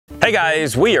Hey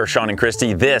guys, we are Sean and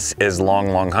Christy. This is Long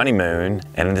Long Honeymoon,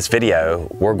 and in this video,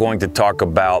 we're going to talk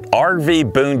about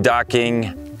RV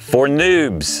boondocking for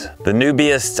noobs, the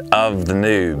noobiest of the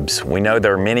noobs. We know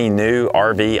there are many new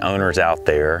RV owners out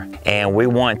there, and we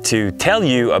want to tell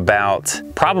you about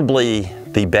probably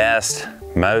the best,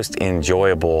 most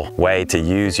enjoyable way to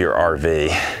use your RV.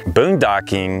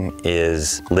 Boondocking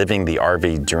is living the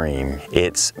RV dream.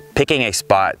 It's picking a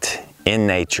spot in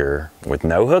nature with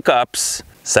no hookups,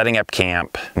 setting up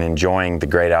camp, and enjoying the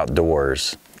great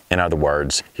outdoors. In other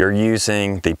words, you're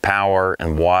using the power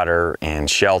and water and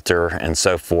shelter and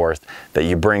so forth that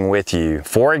you bring with you.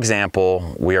 For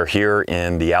example, we are here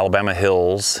in the Alabama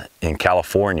Hills in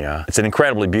California. It's an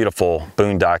incredibly beautiful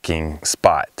boondocking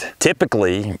spot.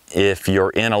 Typically, if you're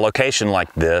in a location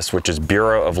like this, which is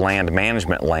Bureau of Land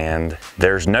Management land,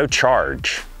 there's no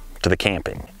charge to the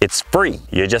camping. It's free.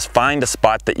 You just find a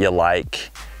spot that you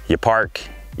like, you park,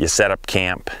 you set up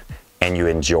camp, and you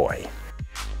enjoy.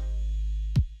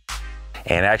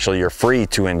 And actually, you're free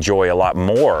to enjoy a lot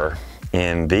more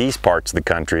in these parts of the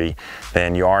country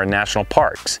than you are in national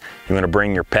parks. You want to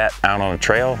bring your pet out on a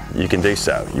trail, you can do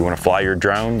so. You want to fly your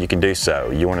drone, you can do so.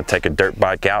 You want to take a dirt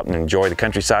bike out and enjoy the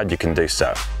countryside, you can do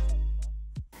so.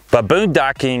 But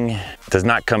boondocking does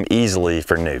not come easily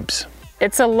for noobs.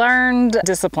 It's a learned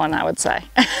discipline, I would say.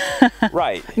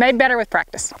 Right. Made better with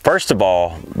practice. First of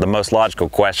all, the most logical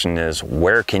question is,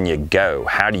 where can you go?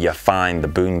 How do you find the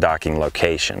boondocking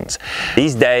locations?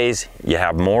 These days, you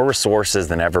have more resources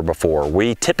than ever before.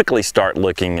 We typically start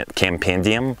looking at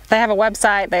Campendium. They have a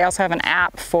website. They also have an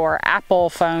app for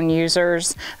Apple phone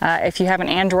users. If you have an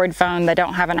Android phone, they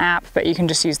don't have an app, but you can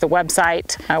just use the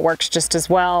website. It works just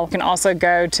as well. You can also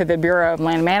go to the Bureau of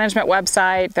Land Management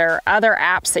website. There are other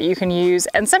apps that you can use.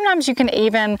 And sometimes you can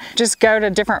even just go to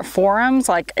different forums,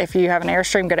 like if you have an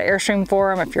Airstream, go to Airstream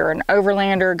forum. If you're an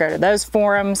overlander, go to those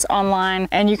forums online,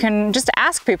 and you can just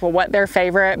ask people what their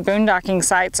favorite boondocking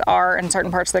sites are in certain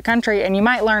parts of the country, and you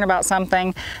might learn about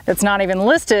something that's not even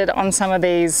listed on some of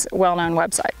these well-known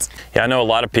websites. Yeah, I know a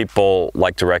lot of people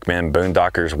like to recommend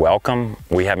Boondockers Welcome.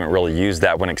 We haven't really used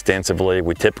that one extensively.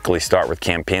 We typically start with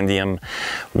Campendium.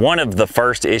 One of the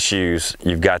first issues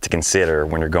you've got to consider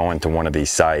when you're going to one of these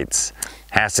sites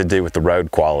has to do with the road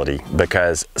quality,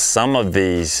 because some of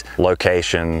these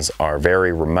locations are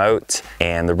very remote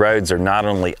and the roads are not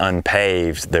only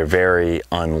unpaved, they're very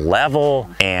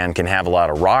unlevel and can have a lot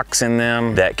of rocks in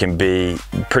them that can be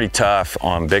pretty tough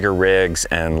on bigger rigs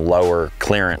and lower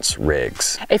clearance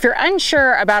rigs. If you're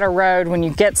unsure about a road when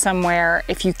you get somewhere,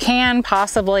 if you can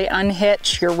possibly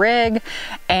unhitch your rig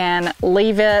and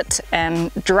leave it and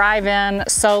drive in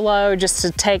solo just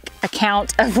to take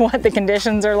account of what the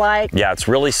conditions are like. Yeah, it's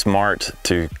really smart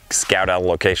to scout out a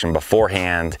location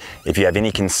beforehand if you have any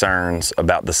concerns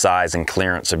about the size and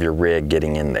clearance of your rig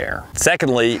getting in there.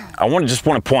 Secondly, I just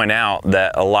want to point out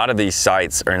that a lot of these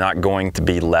sites are not going to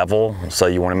be level, so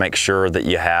you want to make sure that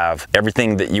you have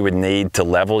everything that you would need to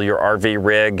level your RV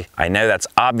rig. I know that's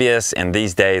obvious, and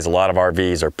these days a lot of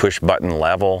RVs are push button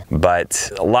level,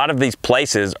 but a lot of these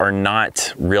places are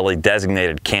not really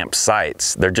designated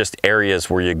campsites. They're just areas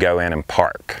where you go in and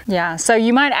park. Yeah, so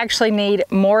you might actually need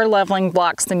more leveling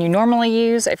blocks than you normally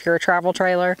use if you're a travel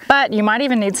trailer, but you might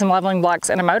even need some leveling blocks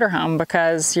in a motorhome,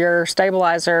 because your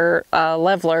stabilizer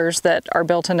levelers that are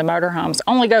built into motorhomes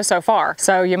only go so far.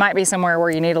 So you might be somewhere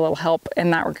where you need a little help in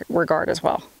that regard as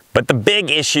well. But the big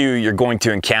issue you're going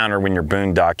to encounter when you're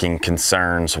boondocking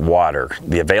concerns water,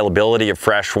 the availability of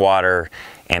fresh water,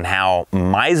 and how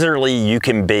miserly you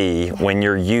can be when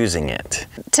you're using it.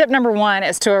 Tip number one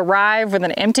is to arrive with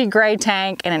an empty gray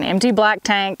tank and an empty black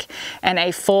tank and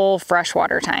a full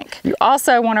freshwater tank. You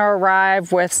also want to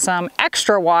arrive with some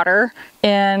extra water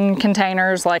in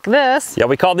containers like this. Yeah,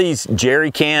 we call these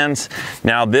jerry cans.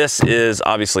 Now this is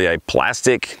obviously a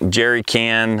plastic jerry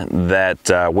can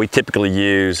that we typically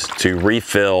use to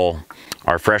refill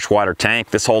our freshwater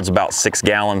tank. This holds about 6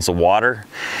 gallons of water.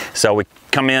 So we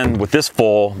come in with this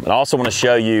full. I also want to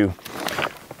show you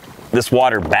this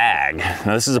water bag.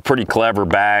 Now this is a pretty clever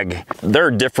bag. There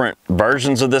are different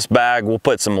versions of this bag. We'll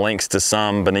put some links to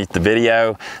some beneath the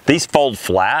video. These fold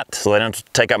flat, so they don't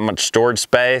take up much storage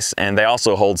space, and they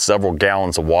also hold several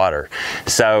gallons of water.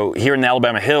 So here in the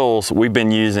Alabama Hills, we've been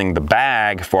using the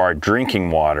bag for our drinking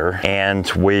water,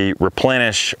 and we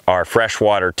replenish our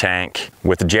freshwater tank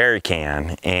with a jerry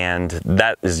can, and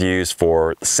that is used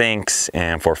for sinks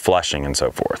and for flushing and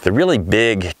so forth. The really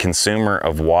big consumer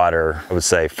of water, I would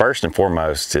say, first and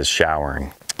foremost, is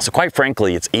showering. So quite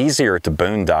frankly, it's easier to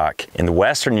boondock in the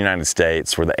western United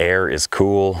States where the air is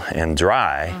cool and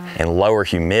dry and lower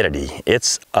humidity.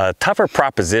 It's a tougher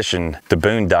proposition to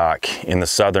boondock in the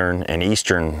southern and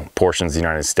eastern portions of the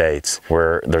United States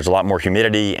where there's a lot more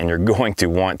humidity and you're going to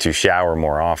want to shower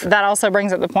more often. That also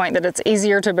brings up the point that it's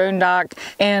easier to boondock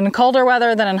in colder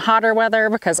weather than in hotter weather,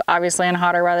 because obviously in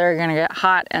hotter weather you're going to get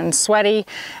hot and sweaty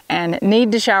and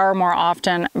need to shower more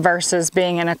often, versus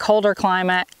being in a colder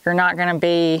climate, you're not going to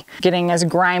be getting as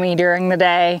grimy during the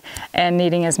day and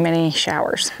needing as many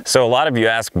showers. So a lot of you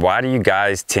ask, why do you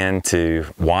guys tend to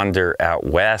wander out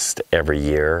west every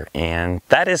year? And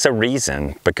that is a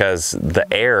reason, because the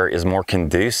air is more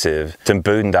conducive to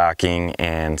boondocking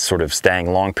and sort of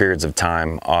staying long periods of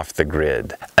time off the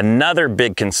grid. Another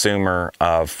big consumer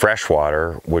of fresh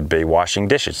water would be washing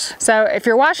dishes. So if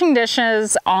you're washing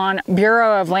dishes on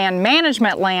Bureau of Land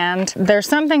Management land, there's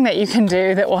something that you can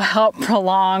do that will help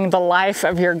prolong the life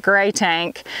of your gray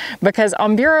tank, because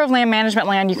on Bureau of Land Management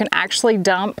land you can actually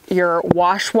dump your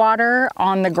wash water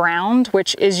on the ground,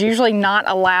 which is usually not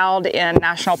allowed in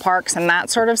national parks and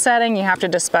that sort of setting. You have to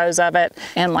dispose of it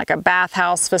in like a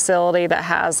bathhouse facility that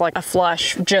has like a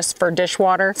flush just for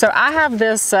dishwater. So I have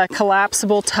this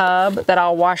collapsible tub that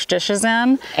I'll wash dishes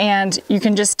in, and you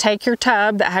can just take your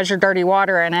tub that has your dirty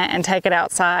water in it and take it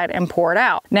outside and pour it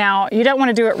out. Now, you don't want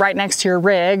to do it right next to your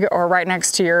rig or right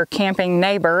next to your camping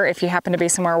neighbor if you happen to be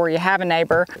somewhere where you have a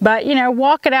neighbor, but you know,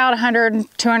 walk it out 100,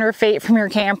 200 feet from your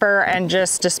camper and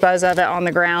just dispose of it on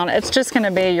the ground. It's just going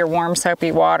to be your warm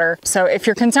soapy water. So if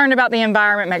you're concerned about the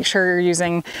environment, make sure you're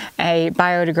using a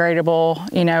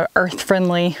biodegradable, you know,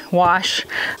 earth-friendly wash.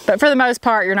 But for the most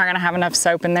part, you're not going to have enough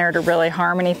soap in there to really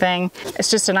harm anything. It's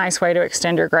just a nice way to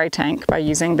extend your gray tank by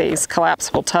using these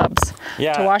collapsible tubs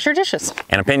to wash your dishes.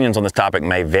 And opinions on this topic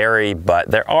may vary,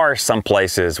 but there are some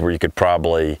places where you could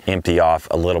probably empty off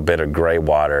a little bit of gray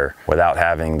water without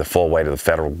having the full weight of the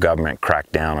federal government crack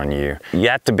down on you. You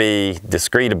have to be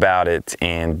discreet about it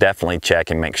and definitely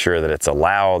check and make sure that it's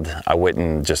allowed. I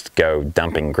wouldn't just go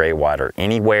dumping gray water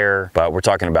anywhere, but we're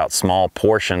talking about small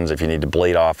portions if you need to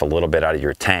bleed off a little bit out of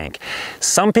your tank.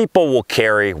 Some people will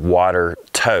carry water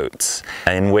totes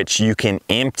in which you can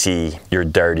empty your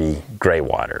dirty gray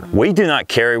water. We do not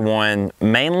carry one,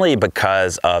 mainly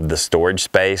because of the storage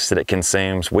space that it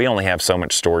consumes. We only have so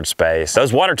much storage space.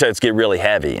 Those water totes get really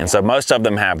heavy, and so most of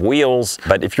them have wheels,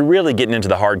 but if you're really getting into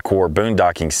the hardcore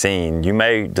boondocking scene, you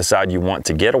may decide you want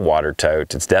to get a water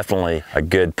tote. It's definitely a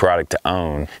good product to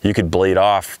own. You could bleed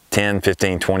off 10,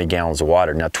 15, 20 gallons of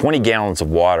water. Now 20 gallons of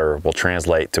water will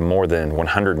translate to more than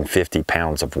 150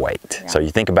 pounds of weight. So you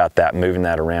think about that, moving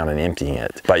that around and emptying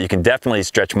it. But you can definitely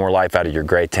stretch more life out of your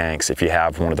gray tanks if you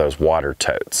have one of those water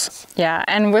totes. Yeah,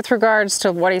 and with regards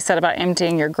to what he said about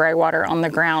emptying your gray water on the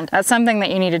ground, that's something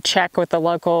that you need to check with the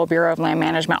local Bureau of Land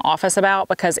Management office about,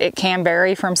 because it can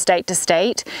vary from state to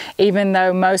state. Even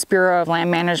though most Bureau of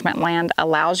Land Management land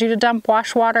allows you to dump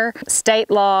wash water,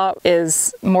 state law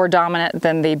is more dominant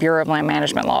than the Bureau of Land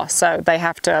Management law, so they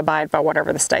have to abide by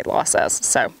whatever the state law says.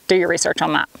 So do your research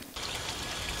on that.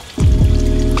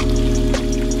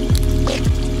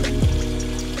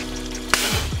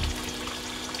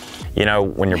 You know,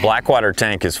 when your black water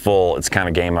tank is full, it's kind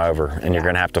of game over, and you're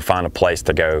going to have to find a place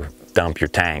to go dump your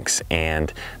tanks,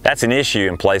 and that's an issue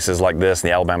in places like this in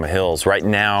the Alabama hills. Right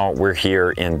now we're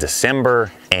here in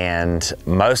December, and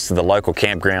most of the local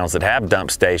campgrounds that have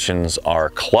dump stations are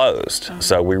closed,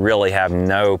 so we really have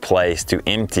no place to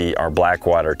empty our black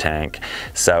water tank.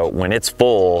 So when it's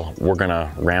full, we're gonna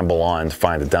ramble on to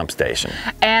find a dump station.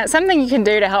 And something you can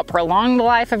do to help prolong the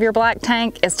life of your black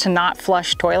tank is to not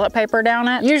flush toilet paper down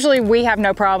it. Usually we have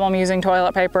no problem using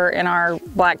toilet paper in our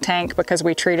black tank because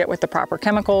we treat it with the proper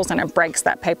chemicals and it breaks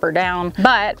that paper down,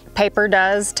 but paper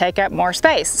does take up more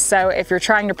space. So if you're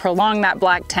trying to prolong that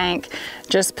black tank,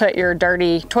 just put your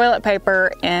dirty toilet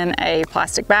paper in a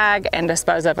plastic bag and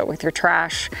dispose of it with your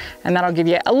trash, and that'll give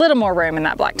you a little more room in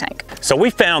that black tank. So we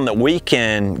found that we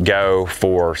can go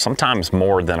for sometimes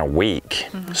more than a week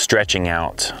stretching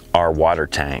out our water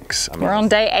tanks. We're on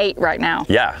day 8 right now.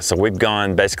 Yeah, so we've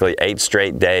gone basically 8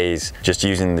 straight days just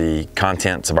using the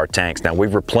contents of our tanks. Now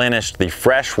we've replenished the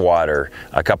fresh water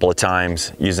a couple of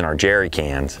times using our jerry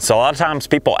cans. So a lot of times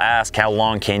people ask, how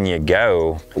long can you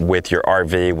go with your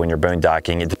RV when you're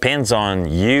boondocking? It depends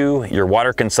on you, your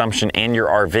water consumption, and your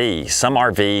RV. Some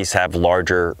RVs have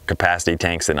larger capacity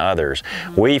tanks than others.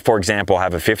 We, for example,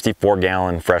 have a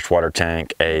 54-gallon freshwater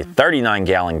tank, a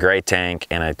 39-gallon gray tank,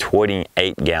 and a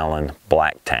 28-gallon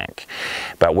black tank.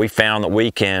 But we found that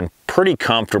we can pretty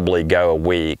comfortably go a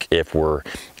week if we're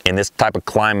in this type of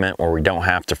climate where we don't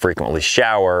have to frequently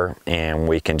shower and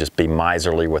we can just be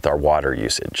miserly with our water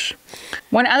usage.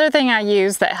 One other thing I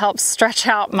use that helps stretch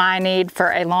out my need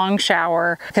for a long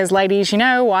shower, because ladies, you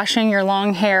know, washing your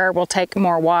long hair will take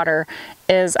more water,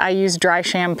 is I use dry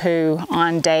shampoo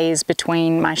on days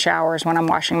between my showers when I'm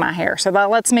washing my hair. So that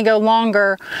lets me go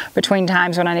longer between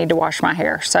times when I need to wash my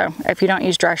hair. So if you don't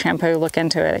use dry shampoo, look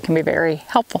into it. It can be very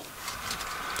helpful.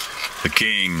 The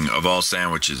king of all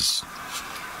sandwiches.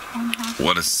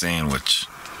 What a sandwich.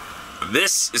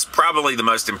 This is probably the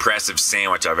most impressive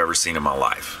sandwich I've ever seen in my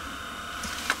life.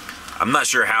 I'm not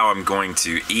sure how I'm going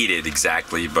to eat it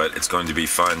exactly, but it's going to be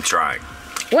fun trying.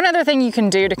 One other thing you can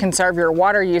do to conserve your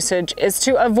water usage is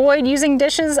to avoid using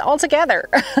dishes altogether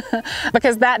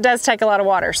because that does take a lot of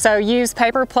water. So use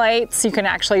paper plates. You can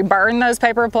actually burn those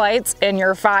paper plates in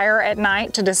your fire at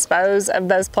night to dispose of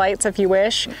those plates if you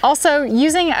wish. Also,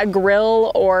 using a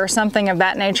grill or something of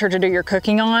that nature to do your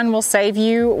cooking on will save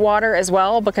you water as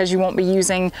well because you won't be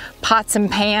using pots and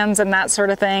pans and that sort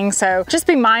of thing. So just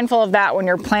be mindful of that when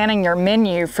you're planning your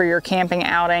menu for your camping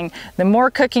outing. The more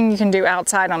cooking you can do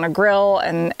outside on a grill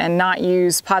and not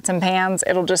use pots and pans,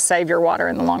 it'll just save your water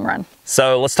in the long run.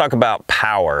 So let's talk about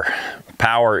power.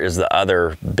 Power is the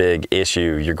other big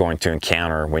issue you're going to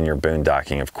encounter when you're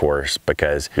boondocking, of course,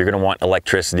 because you're going to want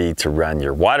electricity to run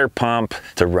your water pump,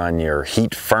 to run your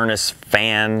heat furnace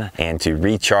fan, and to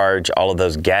recharge all of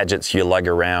those gadgets you lug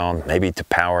around, maybe to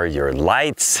power your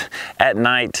lights at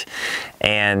night.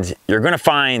 And you're going to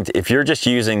find if you're just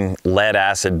using lead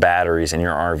acid batteries in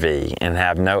your RV and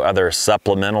have no other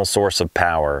supplemental source of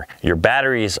power, your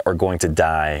batteries are going to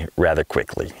die rather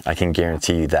quickly. I can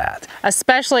guarantee you that.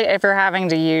 Especially if you're having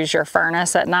to use your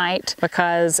furnace at night,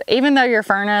 because even though your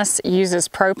furnace uses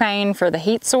propane for the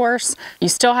heat source, you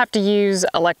still have to use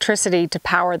electricity to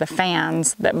power the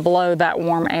fans that blow that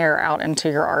warm air out into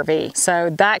your RV.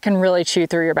 So that can really chew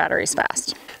through your batteries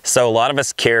fast. So a lot of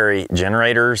us carry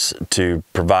generators to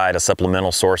provide a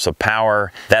supplemental source of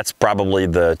power. That's probably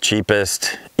the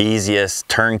cheapest, easiest,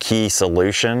 turnkey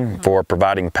solution for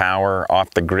providing power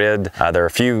off the grid. There are a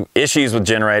few issues with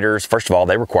generators. First of all,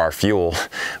 they require fuel.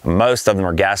 Most of them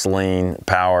are gasoline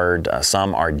powered,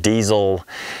 some are diesel.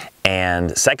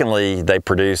 And secondly, they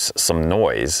produce some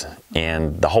noise.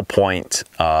 And the whole point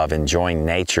of enjoying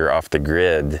nature off the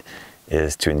grid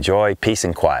is to enjoy peace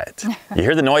and quiet. You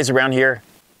hear the noise around here?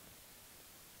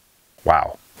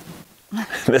 Wow.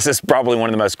 This is probably one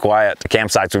of the most quiet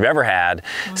campsites we've ever had.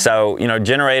 So, you know,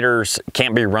 generators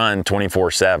can't be run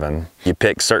 24/7. You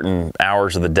pick certain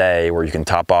hours of the day where you can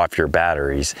top off your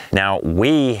batteries. Now,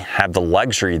 we have the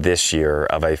luxury this year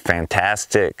of a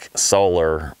fantastic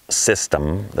solar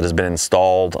system that has been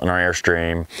installed on our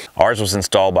Airstream. Ours was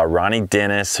installed by Ronnie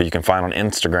Dennis, who you can find on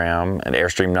Instagram at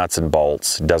Airstream Nuts and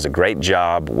Bolts. He does a great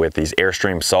job with these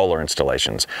Airstream solar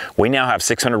installations. We now have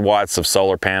 600 watts of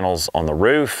solar panels on the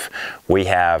roof. We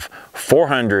have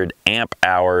 400 amp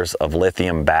hours of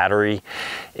lithium battery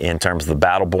in terms of the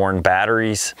Battleborn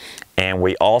batteries. And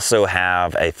we also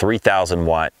have a 3,000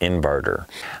 watt inverter.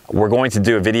 We're going to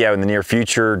do a video in the near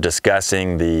future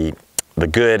discussing the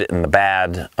good and the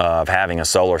bad of having a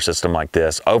solar system like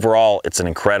this. Overall, it's an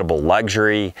incredible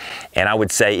luxury, and I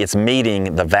would say it's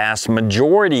meeting the vast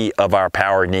majority of our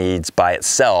power needs by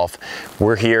itself.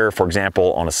 We're here, for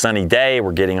example, on a sunny day,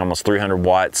 we're getting almost 300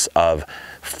 watts of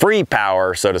free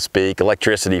power, so to speak,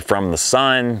 electricity from the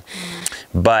sun.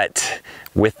 But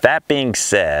with that being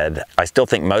said, I still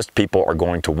think most people are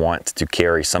going to want to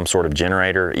carry some sort of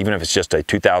generator, even if it's just a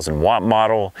 2,000 watt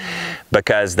model,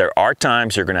 because there are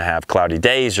times you're going to have cloudy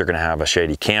days, you're going to have a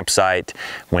shady campsite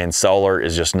when solar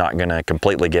is just not going to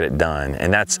completely get it done.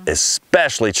 And that's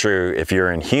especially true if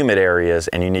you're in humid areas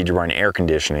and you need to run air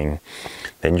conditioning,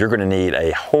 then you're going to need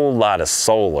a whole lot of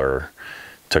solar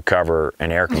to cover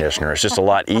an air conditioner. It's just a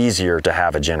lot easier to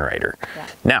have a generator.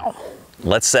 Now,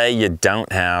 let's say you don't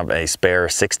have a spare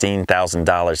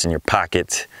 $16,000 in your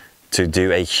pocket to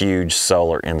do a huge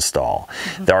solar install.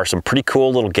 There are some pretty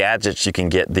cool little gadgets you can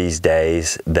get these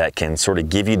days that can sort of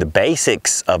give you the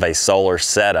basics of a solar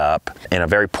setup in a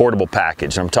very portable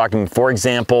package. And I'm talking, for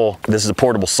example, this is a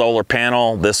portable solar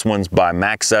panel. This one's by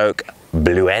Maxoak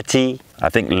Bluetti. I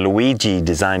think Luigi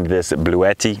designed this at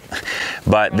Bluetti.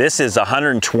 But this is a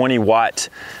 120 watt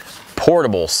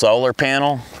portable solar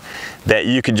panel that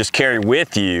you can just carry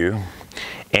with you,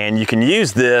 and you can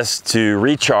use this to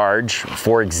recharge,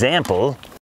 for example,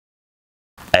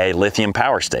 a lithium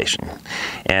power station.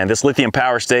 And this lithium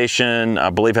power station, I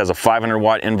believe, has a 500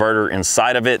 watt inverter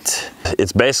inside of it.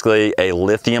 It's basically a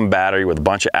lithium battery with a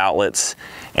bunch of outlets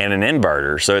and an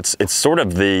inverter. So it's sort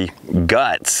of the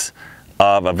guts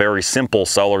of a very simple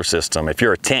solar system. If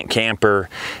you're a tent camper,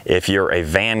 if you're a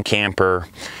van camper,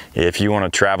 if you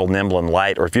want to travel nimble and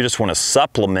light, or if you just want to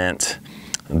supplement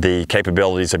the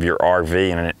capabilities of your RV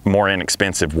in a more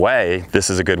inexpensive way, this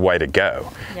is a good way to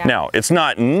go. Yeah. Now, it's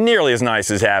not nearly as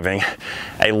nice as having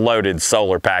a loaded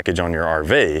solar package on your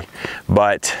RV,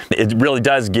 but it really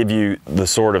does give you the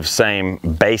sort of same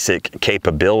basic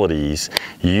capabilities.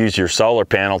 You use your solar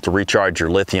panel to recharge your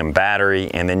lithium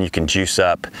battery, and then you can juice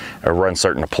up or run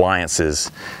certain appliances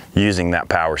using that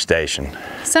power station.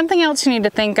 Something else you need to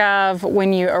think of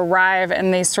when you arrive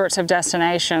in these sorts of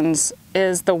destinations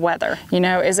is the weather. You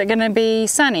know, is it going to be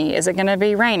sunny? Is it going to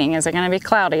be raining? Is it going to be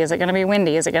cloudy? Is it going to be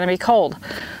windy? Is it going to be cold?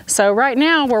 So right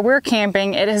now where we're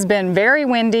camping, it has been very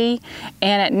windy,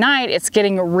 and at night it's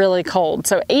getting really cold.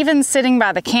 So even sitting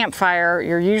by the campfire,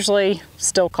 you're usually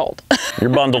still cold. You're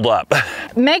bundled up.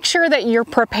 Make sure that you're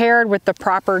prepared with the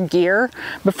proper gear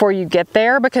before you get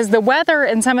there, because the weather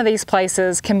in some of these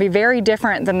places can be very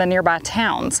different than the nearby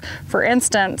towns. For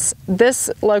instance, this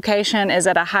location is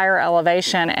at a higher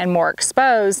elevation and more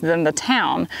exposed than the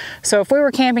town. So if we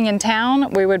were camping in town,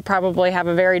 we would probably have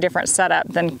a very different setup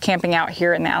than camping out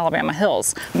here in the Alabama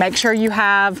hills. Make sure you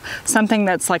have something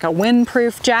that's like a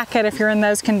windproof jacket if you're in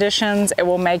those conditions. It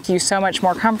will make you so much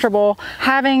more comfortable.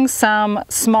 Having some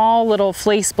small little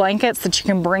fleece blankets that you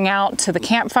can bring out to the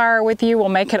campfire with you will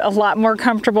make it a lot more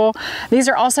comfortable. These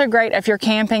are also great if you're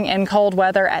camping in cold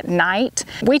weather at night.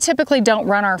 We typically don't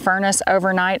run our furnace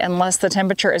overnight unless the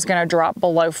temperature is going to drop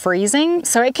below freezing.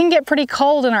 So it can get pretty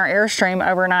cold in our Airstream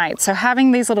overnight. So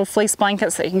having these little fleece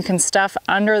blankets that you can stuff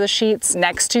under the sheets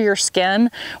next to your skin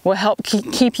will help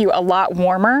keep you a lot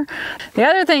warmer. The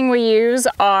other thing we use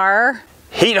are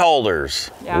heat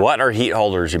holders. Yeah. What are heat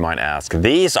holders, you might ask?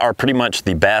 These are pretty much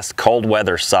the best cold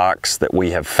weather socks that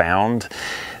we have found.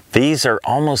 These are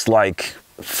almost like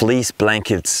fleece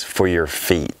blankets for your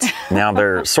feet. Now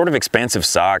they're sort of expensive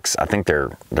socks. I think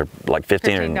they're like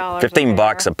 15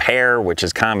 bucks a pair, which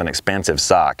is kind of an expensive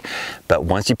sock. But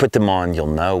once you put them on, you'll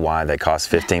know why they cost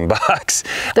 15 bucks.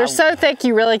 They're so thick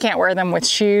you really can't wear them with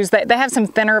shoes. They have some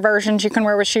thinner versions you can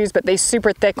wear with shoes, but these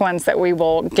super thick ones that we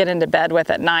will get into bed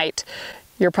with at night,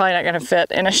 you're probably not going to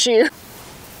fit in a shoe.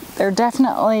 They're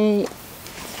definitely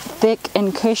thick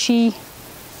and cushy.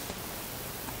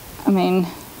 I mean,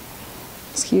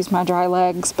 excuse my dry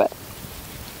legs, but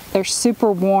they're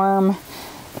super warm.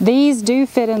 These do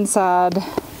fit inside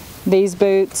these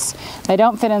boots. They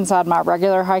don't fit inside my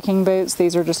regular hiking boots.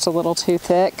 These are just a little too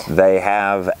thick. They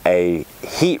have a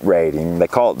heat rating. They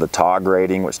call it the TOG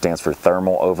rating, which stands for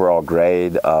thermal overall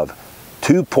grade, of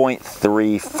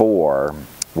 2.34.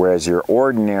 Whereas your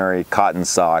ordinary cotton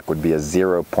sock would be a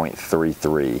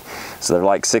 0.33. So they're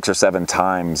like 6 or 7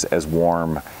 times as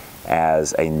warm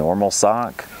as a normal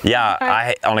sock.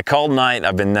 Yeah, on a cold night,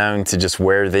 I've been known to just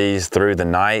wear these through the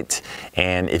night.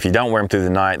 And if you don't wear them through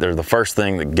the night, they're the first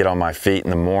thing that get on my feet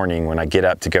in the morning when I get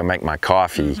up to go make my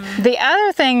coffee. Mm-hmm. The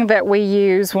other thing that we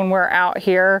use when we're out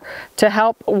here to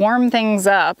help warm things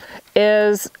up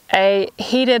is a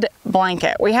heated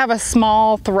blanket. We have a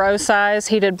small throw size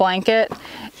heated blanket,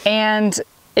 and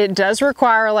it does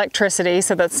require electricity,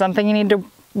 so that's something you need to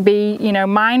be,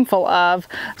 mindful of.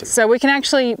 So we can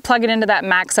actually plug it into that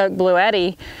Max Oak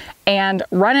Bluetti and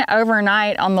run it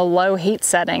overnight on the low heat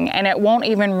setting, and it won't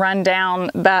even run down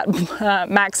that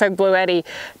Max Oak Bluetti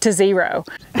to 0.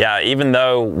 Yeah, even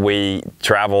though we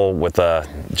travel with a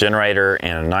generator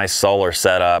and a nice solar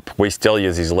setup, we still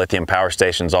use these lithium power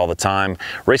stations all the time.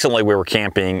 Recently we were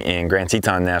camping in Grand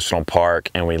Teton National Park,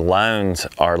 and we loaned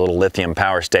our little lithium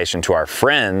power station to our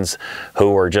friends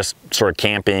who were just sort of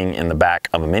camping in the back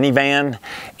of a minivan,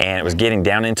 and it was getting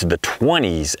down into the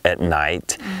 20s at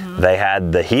night. Mm-hmm. They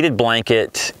had the heated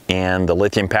blanket and the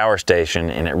lithium power station,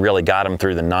 and it really got them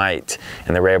through the night,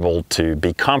 and they were able to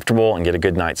be comfortable and get a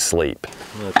good night's sleep.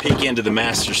 I'm gonna peek into the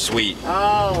master suite.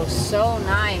 Oh, so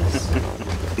nice.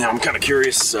 Now I'm kind of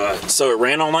curious, so it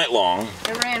ran all night long.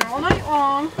 It ran all night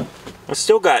long. I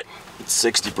still got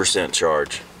 60%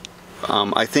 charge.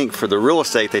 I think for the real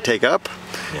estate they take up,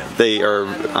 they are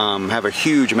have a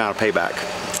huge amount of payback.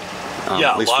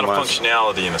 Yeah, a lot of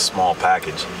functionality in a small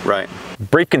package. Right.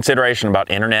 Brief consideration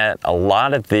about internet. A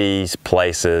lot of these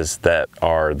places that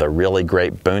are the really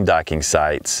great boondocking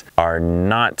sites are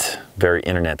not very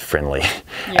internet friendly.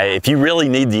 Yeah. If you really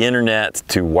need the internet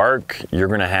to work, you're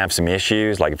going to have some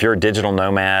issues. Like if you're a digital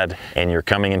nomad and you're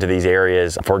coming into these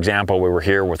areas, for example, we were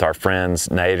here with our friends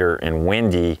Nader and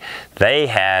Wendy. They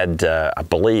had, I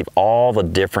believe, all the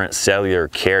different cellular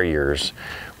carriers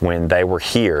when they were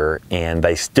here, and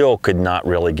they still could not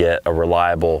really get a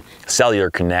reliable cellular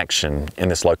connection in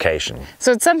this location.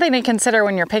 So it's something to consider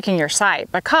when you're picking your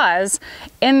site, because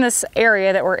in this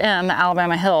area that we're in, the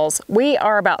Alabama Hills, we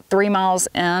are about 3 miles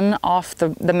in off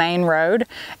the main road,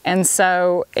 and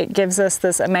so it gives us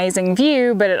this amazing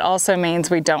view, but it also means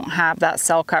we don't have that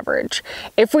cell coverage.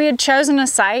 If we had chosen a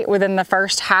site within the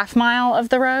first half mile of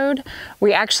the road,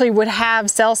 we actually would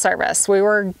have cell service. We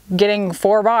were getting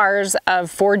 4 bars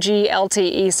of 4G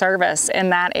LTE service in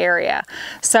that area.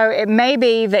 So it may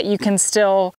be that you can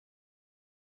still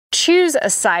choose a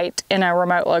site in a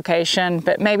remote location,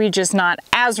 but maybe just not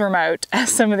as remote as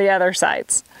some of the other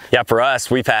sites. Yeah, for us,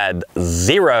 we've had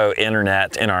 0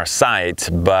 internet in our site,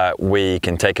 but we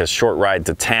can take a short ride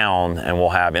to town and we'll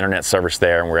have internet service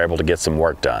there, and we're able to get some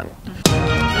work done.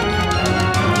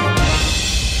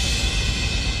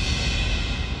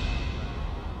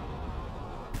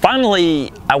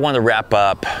 Finally, I want to wrap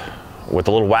up with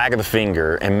a little wag of the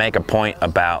finger and make a point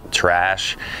about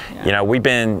trash. Yeah. You know, we've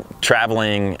been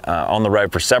traveling on the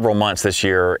road for several months this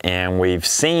year, and we've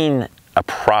seen a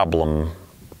problem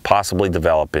possibly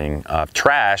developing of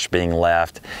trash being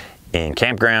left in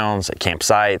campgrounds, at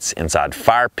campsites, inside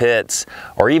fire pits,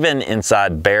 or even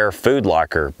inside bare food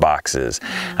locker boxes.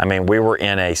 I mean, we were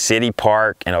in a city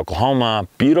park in Oklahoma,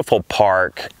 beautiful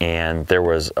park, and there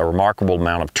was a remarkable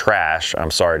amount of trash,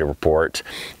 I'm sorry to report,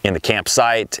 in the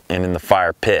campsite and in the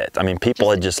fire pit. I mean, people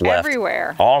had just left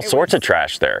everywhere. All sorts of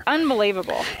trash there.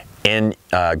 Unbelievable. In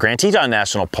Grand Teton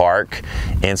National Park,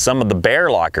 in some of the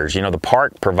bear lockers, you know, the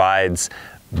park provides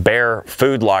bear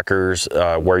food lockers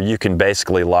where you can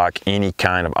basically lock any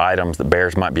kind of items that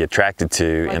bears might be attracted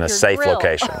to, like in a safe grill.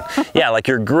 Location. Yeah, like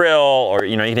your grill, or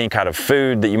you know, any kind of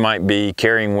food that you might be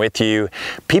carrying with you.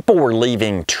 People were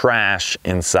leaving trash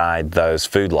inside those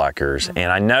food lockers,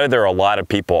 and I know there are a lot of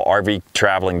people RV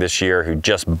traveling this year who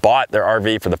just bought their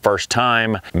RV for the first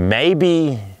time.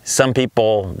 Maybe some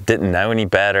people didn't know any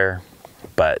better,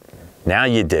 but now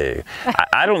you do.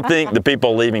 I don't think the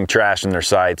people leaving trash in their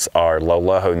sites are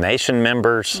Loloho Nation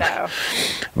members. No.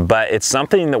 But it's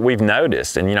something that we've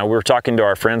noticed. And you know, we were talking to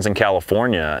our friends in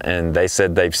California, and they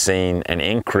said they've seen an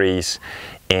increase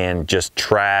in just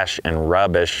trash and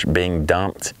rubbish being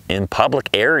dumped in public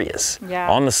areas,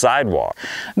 on the sidewalk.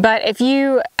 But if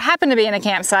you happen to be in a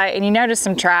campsite and you notice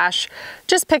some trash,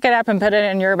 just pick it up and put it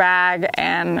in your bag,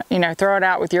 and you know, throw it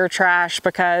out with your trash,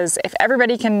 because if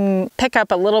everybody can pick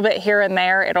up a little bit here and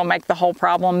there, it'll make the whole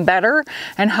problem better.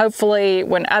 And hopefully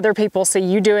when other people see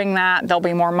you doing that, they'll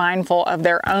be more mindful of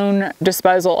their own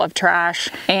disposal of trash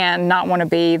and not want to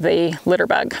be the litter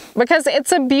bug, because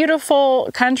it's a beautiful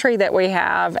country that we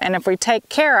have. And if we take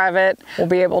care of it, we'll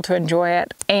be able to enjoy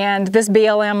it. And this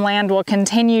BLM land will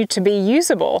continue to be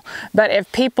usable. But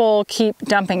if people keep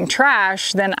dumping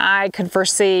trash, then I could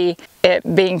foresee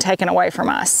it being taken away from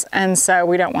us. And so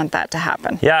we don't want that to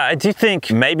happen. Yeah, I do think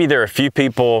maybe there are a few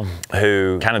people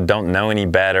who kind of don't know any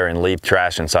better and leave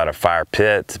trash inside a fire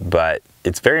pit, but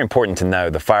it's very important to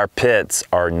know the fire pits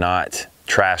are not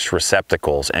trash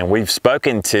receptacles. And we've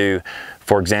spoken to,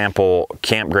 for example,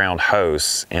 campground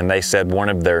hosts, and they said one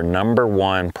of their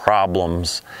 #1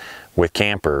 problems with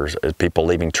campers is people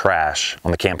leaving trash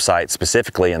on the campsite,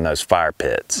 specifically in those fire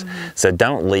pits. So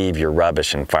don't leave your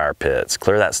rubbish in fire pits.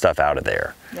 Clear that stuff out of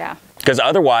there. Yeah. Because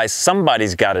otherwise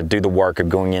somebody's got to do the work of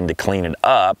going in to clean it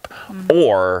up,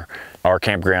 or our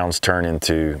campgrounds turn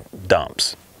into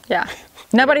dumps. Yeah.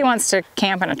 Nobody wants to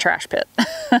camp in a trash pit.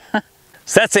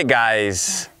 So that's it,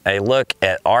 guys. A look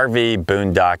at RV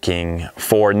boondocking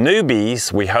for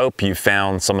newbies. We hope you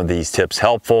found some of these tips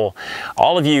helpful.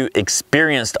 All of you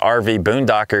experienced RV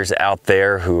boondockers out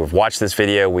there who have watched this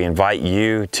video, we invite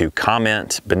you to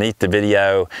comment beneath the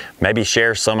video, maybe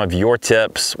share some of your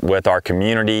tips with our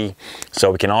community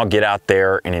so we can all get out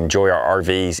there and enjoy our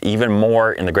RVs even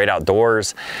more in the great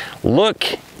outdoors. Look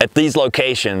at these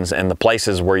locations and the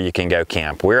places where you can go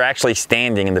camp. We're actually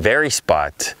standing in the very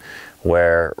spot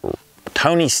where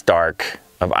Tony Stark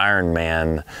of Iron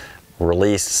Man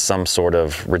released some sort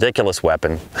of ridiculous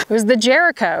weapon. It was the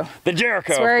Jericho. The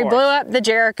Jericho, it's where he blew up the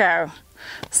Jericho.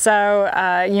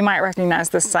 So you might recognize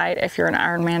this site if you're an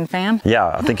Iron Man fan. Yeah,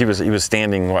 I think he was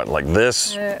standing, what, like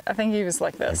this? I think he was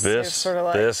like this. Like this, he was sort of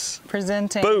like this.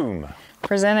 Presenting. Boom.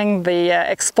 Presenting the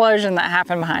explosion that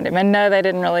happened behind him. And no, they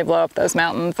didn't really blow up those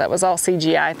mountains. That was all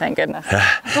CGI, thank goodness.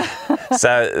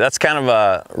 So that's kind of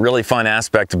a really fun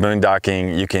aspect of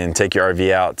boondocking. You can take your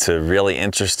RV out to really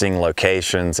interesting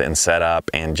locations and set up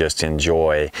and just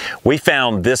enjoy. We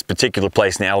found this particular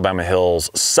place in the Alabama Hills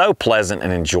so pleasant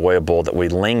and enjoyable that we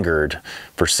lingered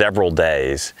for several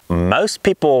days. Most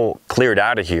people cleared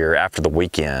out of here after the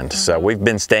weekend. So we've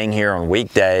been staying here on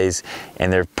weekdays,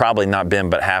 and there've probably not been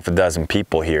but half a dozen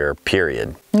people here,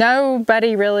 period.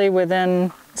 Nobody really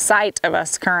within sight of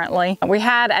us currently. We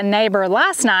had a neighbor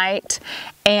last night,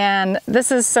 and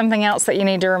this is something else that you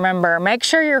need to remember. Make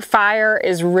sure your fire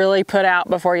is really put out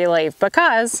before you leave,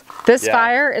 because this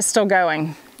fire is still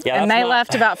going. Yeah, and they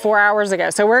left about 4 hours ago.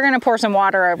 So we're gonna pour some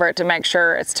water over it to make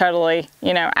sure it's totally,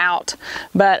 you know, out.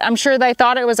 But I'm sure they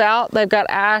thought it was out. They've got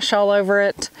ash all over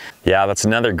it. Yeah, that's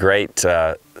another great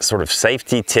sort of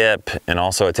safety tip, and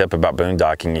also a tip about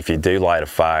boondocking. If you do light a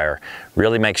fire,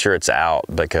 really make sure it's out,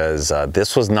 because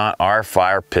this was not our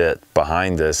fire pit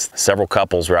behind us. Several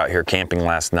couples were out here camping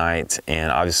last night,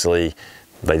 and obviously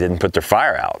they didn't put their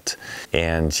fire out.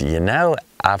 And you know,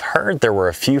 I've heard there were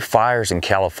a few fires in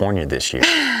California this year.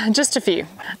 Just a few.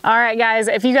 All right, guys,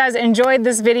 if you guys enjoyed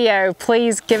this video,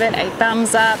 please give it a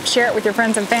thumbs up, share it with your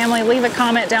friends and family, leave a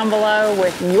comment down below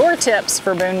with your tips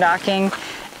for boondocking.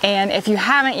 And if you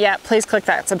haven't yet, please click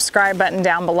that subscribe button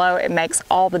down below. It makes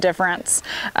all the difference.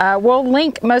 We'll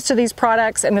link most of these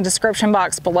products in the description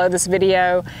box below this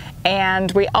video.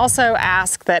 And we also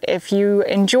ask that if you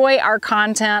enjoy our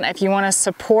content, if you want to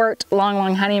support Long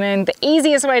Long Honeymoon, the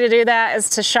easiest way to do that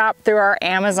is to shop through our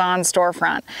Amazon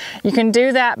storefront. You can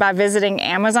do that by visiting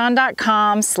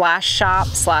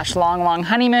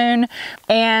amazon.com/shop/longlonghoneymoon.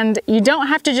 And you don't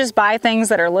have to just buy things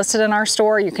that are listed in our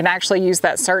store. You can actually use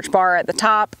that search bar at the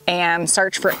top and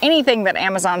search for anything that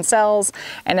Amazon sells.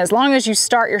 And as long as you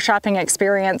start your shopping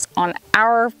experience on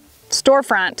our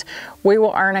storefront, we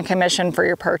will earn a commission for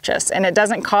your purchase, and it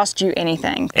doesn't cost you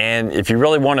anything. And if you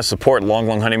really want to support Long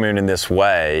Long Honeymoon in this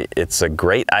way, it's a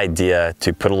great idea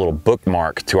to put a little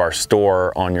bookmark to our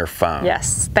store on your phone.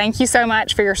 Yes, thank you so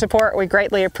much for your support. We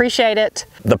greatly appreciate it.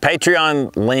 The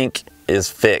Patreon link is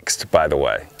fixed, by the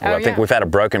way. I think we've had a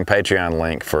broken Patreon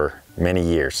link for many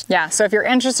years. Yeah, so if you're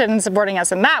interested in supporting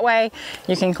us in that way,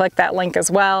 you can click that link as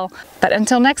well. But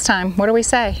until next time, what do we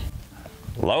say?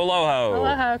 Lo lo ho. Lo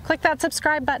lo ho. Click that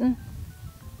subscribe button.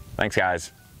 Thanks,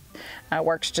 guys.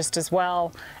 Works just as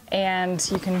well. And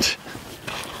you can... I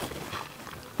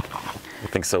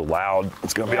think so loud,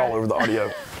 it's gonna be all over the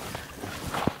audio.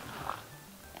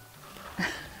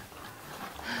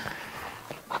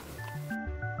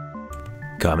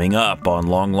 Coming up on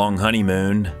Long Long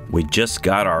Honeymoon, we just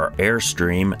got our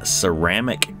Airstream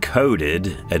ceramic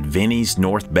coated at Vinny's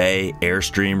North Bay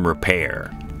Airstream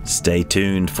Repair. Stay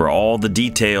tuned for all the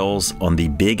details on the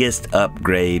biggest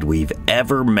upgrade we've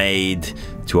ever made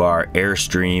to our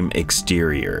Airstream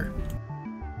exterior.